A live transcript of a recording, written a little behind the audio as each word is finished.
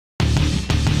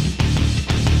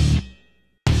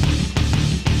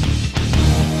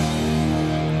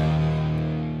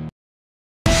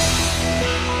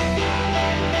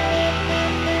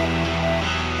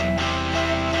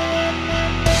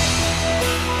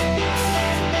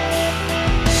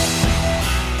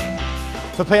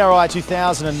For PRI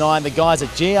 2009, the guys at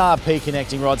GRP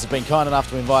Connecting Rods have been kind enough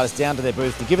to invite us down to their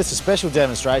booth to give us a special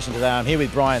demonstration today. I'm here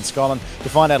with Brian Scollin to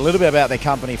find out a little bit about their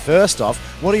company. First off,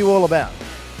 what are you all about?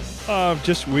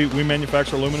 We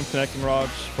manufacture aluminum connecting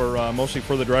rods for mostly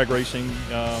for the drag racing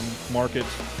market,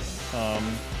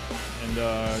 and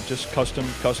just custom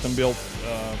built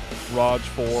rods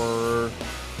for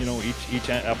each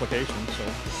application. So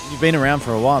you've been around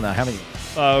for a while now, haven't you?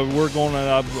 We're going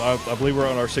on, I believe we're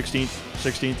on our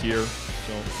 16th year.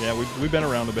 So yeah, we've been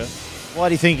around a bit. Why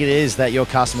do you think it is that your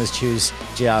customers choose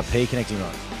GRP Connecting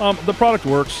Rods? The product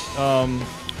works.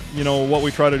 What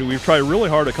we try to do, we try really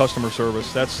hard at customer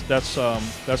service. That's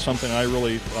something I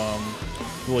really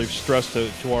stress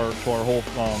to our whole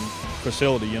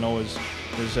facility.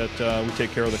 Is that we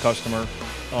take care of the customer,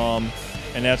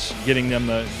 and that's getting them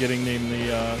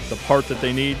the part that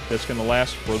they need that's going to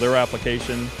last for their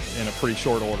application in a pretty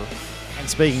short order. And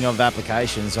speaking of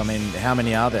applications, I mean, how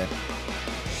many are there?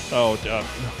 Oh,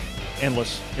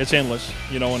 endless. It's endless.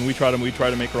 And we try to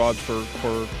make rods for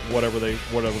whatever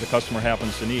the customer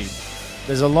happens to need.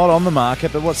 There's a lot on the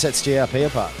market, but what sets GRP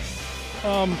apart?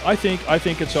 I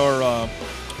think it's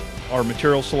our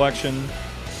material selection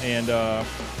and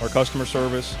our customer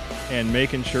service, and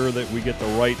making sure that we get the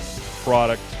right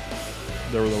product,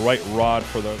 the right rod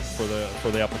for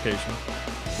the application.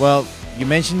 Well, you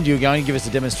mentioned you're going to give us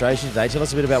a demonstration today. Tell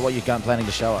us a bit about what you're planning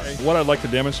to show us. What I'd like to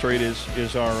demonstrate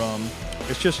is our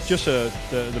it's just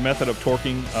the method of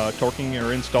torquing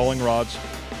or installing rods,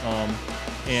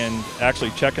 and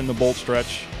actually checking the bolt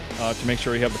stretch to make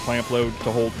sure you have the clamp load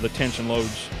to hold the tension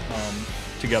loads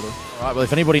together. All right, well,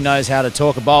 if anybody knows how to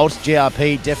torque a bolt,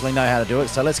 GRP definitely know how to do it,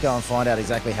 so let's go and find out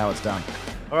exactly how it's done.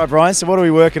 All right, Brian, so what are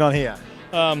we working on here?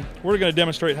 We're going to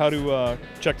demonstrate how to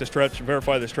check the stretch,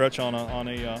 verify the stretch on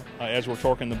as we're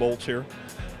torquing the bolts here.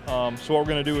 So what we're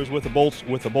going to do is with the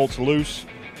bolts loose,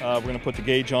 we're going to put the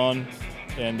gauge on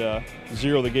and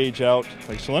zero the gauge out.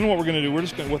 So then what we're going to do, we're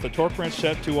just going to, with the torque wrench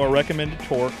set to our recommended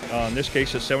torque, in this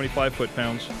case it's 75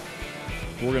 foot-pounds,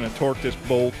 we're going to torque this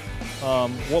bolt.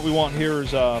 What we want here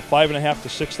is 5.5 to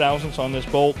 6 thousandths on this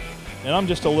bolt, and I'm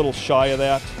just a little shy of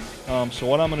that. So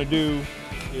what I'm going to do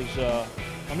is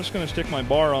I'm just going to stick my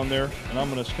bar on there, and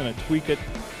I'm just going to tweak it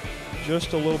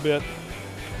just a little bit,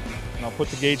 and I'll put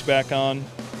the gauge back on.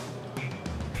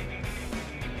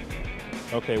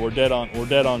 Okay, we're dead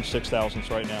on 6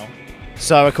 thousandths right now.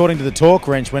 So according to the torque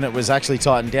wrench, when it was actually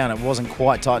tightened down, it wasn't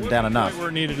quite tightened down enough. Right where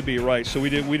it needed to be, right. So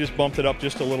we just bumped it up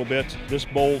just a little bit. This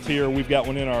bolt here, we've got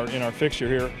one in our fixture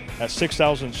here. At 6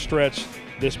 thousandths stretch,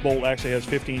 this bolt actually has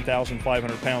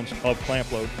 15,500 pounds of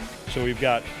clamp load. So we've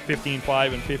got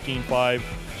 15.5 and 15.5.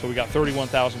 So we got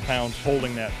 31,000 pounds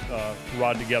holding that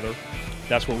rod together.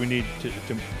 That's what we need to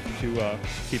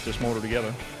keep this motor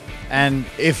together. And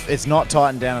if it's not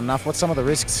tightened down enough, what's some of the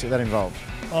risks that involve?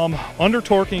 Under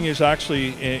torquing is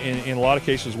actually in a lot of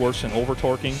cases worse than over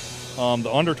torquing.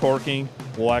 The under torquing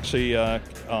will actually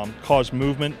cause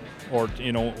movement, or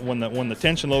when the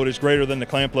tension load is greater than the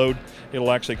clamp load,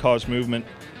 it'll actually cause movement,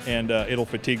 and it'll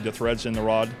fatigue the threads in the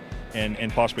rod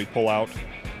and possibly pull out.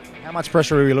 How much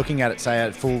pressure are we looking at say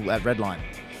at red line?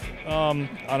 On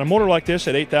a motor like this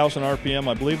at 8,000 RPM,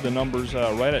 I believe the number's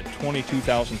right at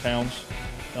 22,000 pounds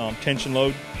tension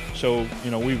load. So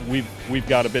we've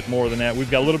got a bit more than that. We've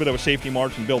got a little bit of a safety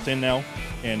margin built in now,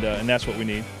 and that's what we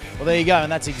need. Well, there you go,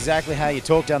 and that's exactly how you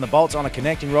torque down the bolts on a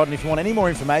connecting rod. And if you want any more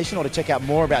information or to check out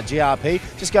more about GRP,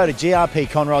 just go to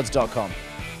grpconrods.com.